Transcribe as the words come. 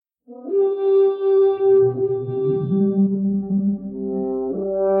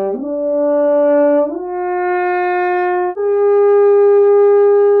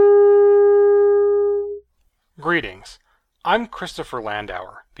Greetings. I'm Christopher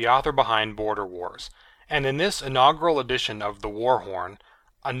Landauer, the author behind Border Wars, and in this inaugural edition of The War Horn,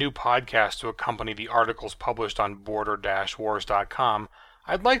 a new podcast to accompany the articles published on border-wars.com,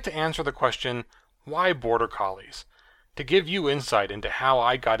 I'd like to answer the question, why Border Collies? To give you insight into how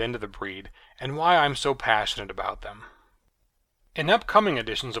I got into the breed and why I'm so passionate about them. In upcoming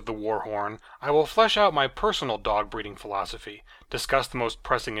editions of The War Horn, I will flesh out my personal dog breeding philosophy, discuss the most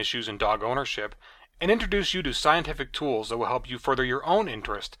pressing issues in dog ownership, and introduce you to scientific tools that will help you further your own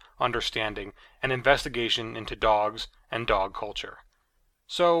interest, understanding, and investigation into dogs and dog culture.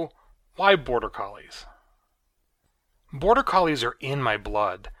 So, why Border Collies? Border Collies are in my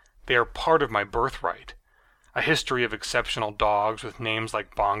blood. They are part of my birthright. A history of exceptional dogs with names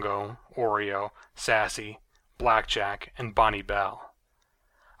like Bongo, Oreo, Sassy, Blackjack, and Bonnie Bell.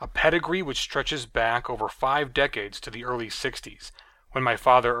 A pedigree which stretches back over 5 decades to the early 60s, when my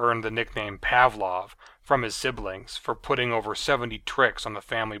father earned the nickname Pavlov from his siblings for putting over 70 tricks on the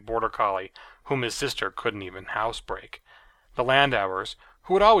family border collie whom his sister couldn't even housebreak. The Landauers,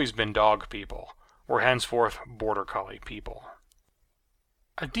 who had always been dog people, were henceforth border collie people.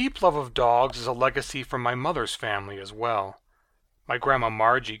 A deep love of dogs is a legacy from my mother's family as well. My grandma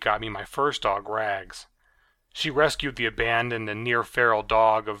Margie got me my first dog, Rags. She rescued the abandoned and near-feral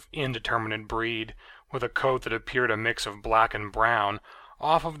dog of indeterminate breed, with a coat that appeared a mix of black and brown,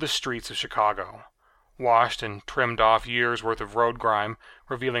 off of the streets of Chicago, washed and trimmed off years' worth of road grime,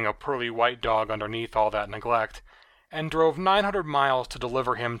 revealing a pearly white dog underneath all that neglect, and drove 900 miles to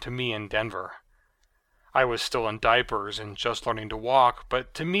deliver him to me in Denver. I was still in diapers and just learning to walk,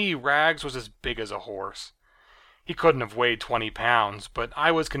 but to me Rags was as big as a horse. He couldn't have weighed 20 pounds, but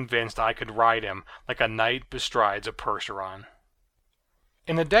I was convinced I could ride him like a knight bestrides a Percheron.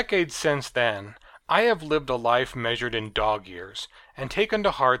 In the decades since then, I have lived a life measured in dog years, and taken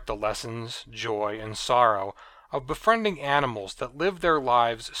to heart the lessons, joy, and sorrow of befriending animals that live their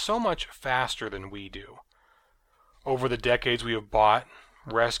lives so much faster than we do. Over the decades we have bought,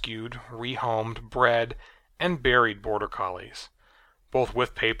 rescued, rehomed, bred, and buried border collies, both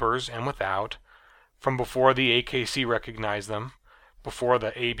with papers and without, from before the AKC recognized them, before the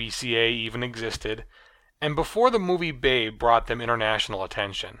ABCA even existed, and before the movie Babe brought them international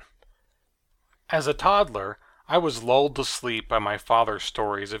attention. As a toddler, I was lulled to sleep by my father's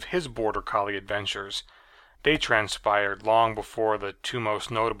stories of his border collie adventures. They transpired long before the 2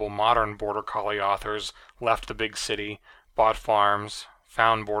 most notable modern border collie authors left the big city, bought farms,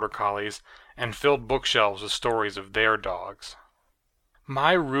 found border collies, and filled bookshelves with stories of their dogs.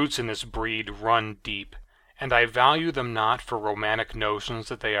 My roots in this breed run deep, and I value them not for romantic notions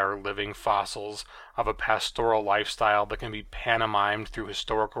that they are living fossils of a pastoral lifestyle that can be pantomimed through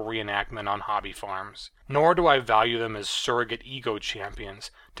historical reenactment on hobby farms. Nor do I value them as surrogate ego champions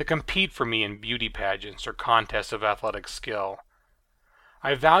to compete for me in beauty pageants or contests of athletic skill.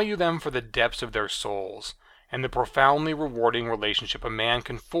 I value them for the depths of their souls and the profoundly rewarding relationship a man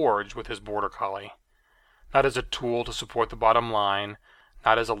can forge with his border collie. Not as a tool to support the bottom line,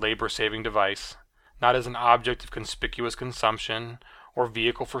 not as a labor-saving device, not as an object of conspicuous consumption or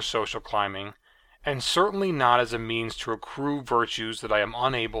vehicle for social climbing, and certainly not as a means to accrue virtues that I am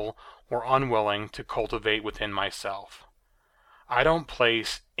unable or unwilling to cultivate within myself. I don't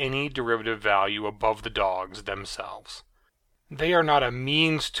place any derivative value above the dogs themselves. They are not a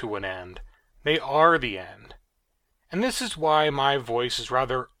means to an end, they are the end. And this is why my voice is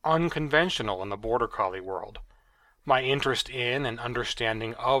rather unconventional in the border collie world. My interest in and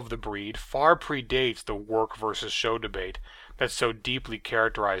understanding of the breed far predates the work versus show debate that so deeply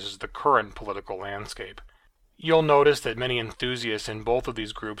characterizes the current political landscape. You'll notice that many enthusiasts in both of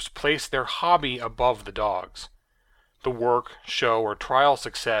these groups place their hobby above the dogs. The work, show, or trial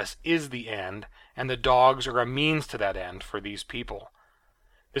success is the end, and the dogs are a means to that end for these people.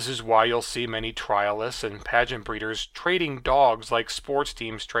 This is why you'll see many trialists and pageant breeders trading dogs like sports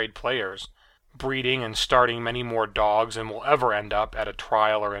teams trade players, breeding and starting many more dogs than will ever end up at a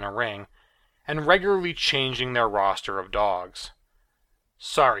trial or in a ring, and regularly changing their roster of dogs.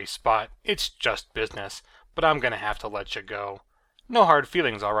 Sorry, Spot, it's just business, but I'm gonna have to let you go. No hard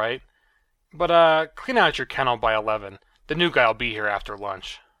feelings, all right? But, clean out your kennel by 11. The new guy'll be here after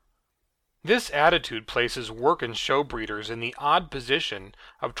lunch. This attitude places work and show breeders in the odd position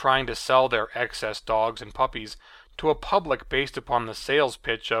of trying to sell their excess dogs and puppies to a public based upon the sales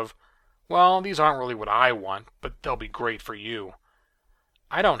pitch of, well, these aren't really what I want, but they'll be great for you.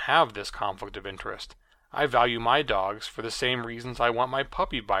 I don't have this conflict of interest. I value my dogs for the same reasons I want my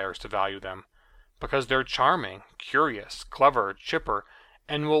puppy buyers to value them. Because they're charming, curious, clever, chipper,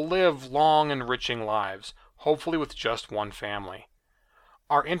 and will live long, enriching lives, hopefully with just one family.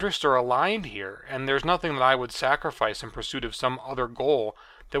 Our interests are aligned here, and there's nothing that I would sacrifice in pursuit of some other goal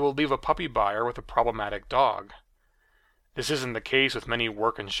that will leave a puppy buyer with a problematic dog. This isn't the case with many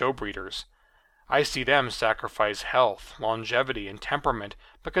work and show breeders. I see them sacrifice health, longevity, and temperament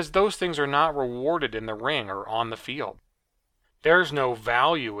because those things are not rewarded in the ring or on the field. There's no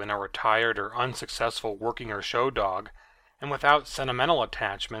value in a retired or unsuccessful working or show dog, and without sentimental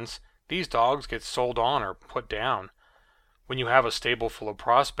attachments, these dogs get sold on or put down. When you have a stable full of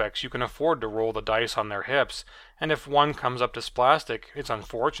prospects, you can afford to roll the dice on their hips, and if one comes up dysplastic, it's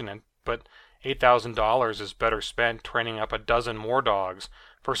unfortunate, but $8,000 is better spent training up a dozen more dogs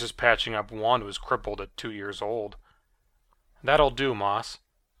versus patching up one who's crippled at 2 years old. That'll do, Moss.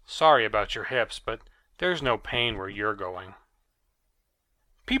 Sorry about your hips, but there's no pain where you're going.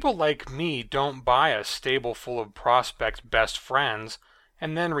 People like me don't buy a stable full of prospect best friends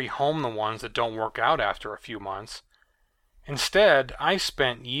and then rehome the ones that don't work out after a few months. Instead, I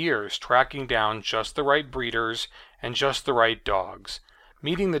spent years tracking down just the right breeders and just the right dogs,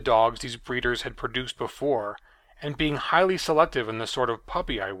 meeting the dogs these breeders had produced before, and being highly selective in the sort of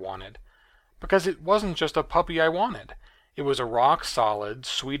puppy I wanted. Because it wasn't just a puppy I wanted. It was a rock-solid,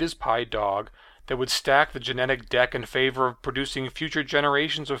 sweet-as-pie dog that would stack the genetic deck in favor of producing future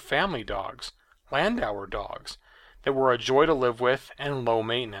generations of family dogs, Landauer dogs, that were a joy to live with and low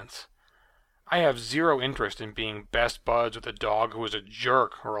maintenance. I have zero interest in being best buds with a dog who is a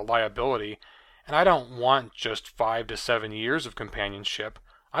jerk or a liability, and I don't want just 5 to 7 years of companionship.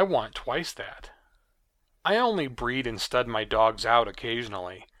 I want twice that. I only breed and stud my dogs out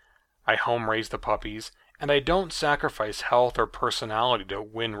occasionally. I home raise the puppies, and I don't sacrifice health or personality to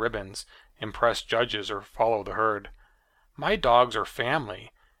win ribbons, impress judges, or follow the herd. My dogs are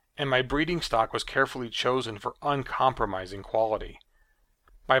family, and my breeding stock was carefully chosen for uncompromising quality.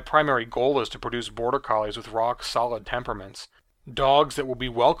 My primary goal is to produce border collies with rock-solid temperaments, dogs that will be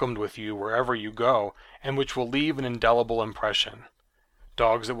welcomed with you wherever you go, and which will leave an indelible impression.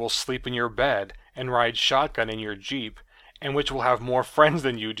 Dogs that will sleep in your bed and ride shotgun in your Jeep, and which will have more friends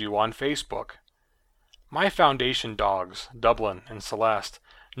than you do on Facebook. My foundation dogs, Dublin and Celeste,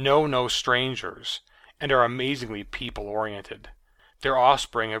 know no strangers, and are amazingly people-oriented. Their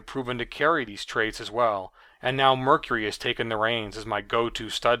offspring have proven to carry these traits as well, and now Mercury has taken the reins as my go-to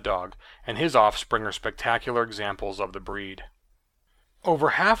stud dog, and his offspring are spectacular examples of the breed.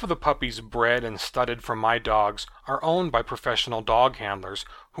 Over half of the puppies bred and studded from my dogs are owned by professional dog handlers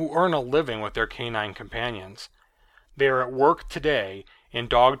who earn a living with their canine companions. They are at work today in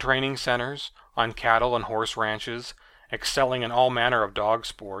dog training centers, on cattle and horse ranches, excelling in all manner of dog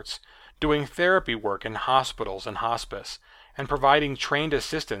sports, doing therapy work in hospitals and hospice, and providing trained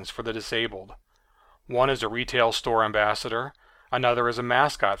assistance for the disabled. One is a retail store ambassador, another is a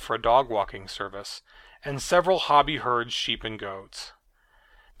mascot for a dog walking service, and several hobby herds sheep and goats.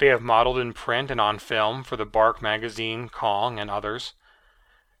 They have modeled in print and on film for the Bark magazine, Kong, and others.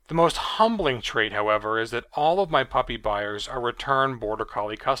 The most humbling trait, however, is that all of my puppy buyers are return Border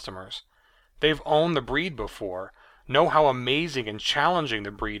Collie customers. They've owned the breed before, know how amazing and challenging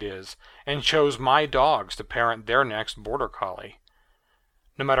the breed is, and chose my dogs to parent their next Border Collie.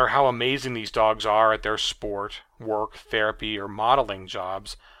 No matter how amazing these dogs are at their sport, work, therapy, or modeling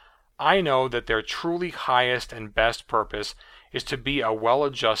jobs, I know that their truly highest and best purpose is to be a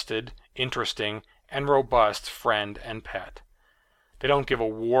well-adjusted, interesting, and robust friend and pet. They don't give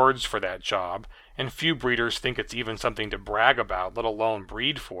awards for that job, and few breeders think it's even something to brag about, let alone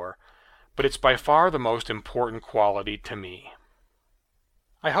breed for, but it's by far the most important quality to me.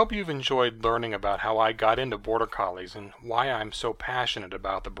 I hope you've enjoyed learning about how I got into Border Collies and why I'm so passionate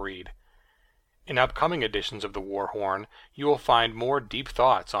about the breed. In upcoming editions of The War Horn, you will find more deep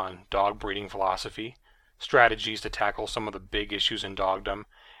thoughts on dog breeding philosophy, strategies to tackle some of the big issues in dogdom,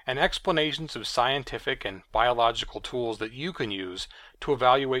 and explanations of scientific and biological tools that you can use to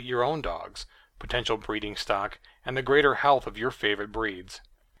evaluate your own dogs, potential breeding stock, and the greater health of your favorite breeds.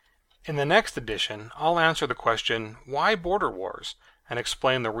 In the next edition, I'll answer the question, why Border Wars, and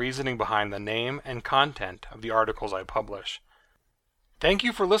explain the reasoning behind the name and content of the articles I publish. Thank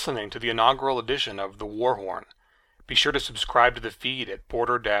you for listening to the inaugural edition of The War Horn. Be sure to subscribe to the feed at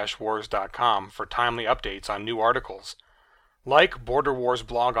border-wars.com for timely updates on new articles. Like Border Wars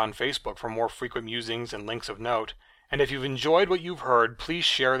blog on Facebook for more frequent musings and links of note, and if you've enjoyed what you've heard, please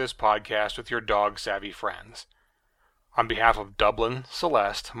share this podcast with your dog-savvy friends. On behalf of Dublin,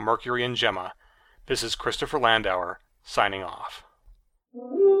 Celeste, Mercury, and Gemma, this is Christopher Landauer, signing off.